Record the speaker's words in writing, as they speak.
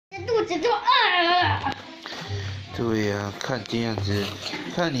这都对呀，看这样子，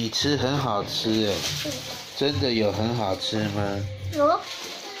看你吃很好吃哎，真的有很好吃吗？有。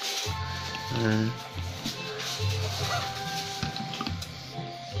嗯。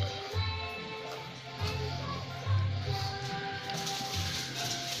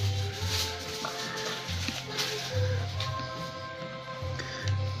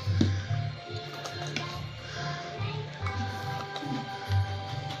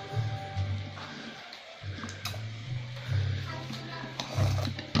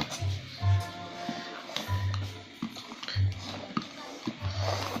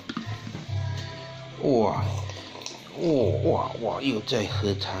哇！又在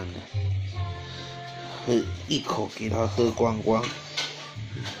喝汤了，喝一口给他喝光光。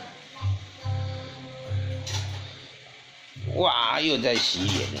哇，又在洗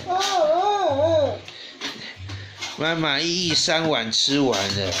脸了。妈妈，依依3碗吃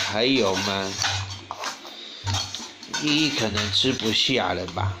完了，还有吗？依依可能吃不下了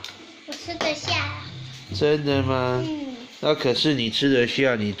吧？我吃得下。真的吗？那可是你吃得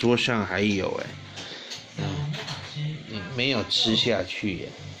下，你桌上还有哎。你没有吃下去耶。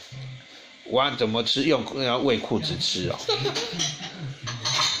哇，怎么吃？要喂裤子吃哦。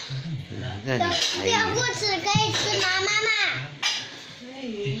那你还有？不吃可以吃吗，妈妈？可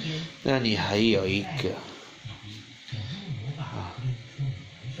以。那你还有一个。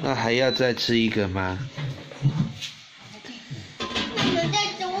那还要再吃一个吗？我在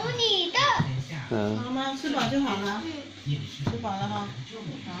煮你的。好吗？吃饱就好了。吃饱了哈。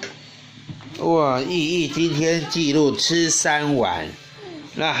好。哇，依依今天记录吃3碗，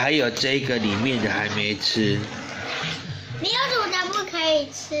那还有这个里面的还没吃。没有煮的不可以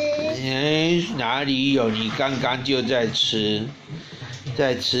吃。哪里有？你刚刚就在吃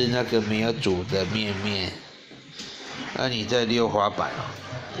那个没有煮的面。那你在溜滑板哦？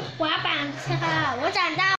滑板车，我长大。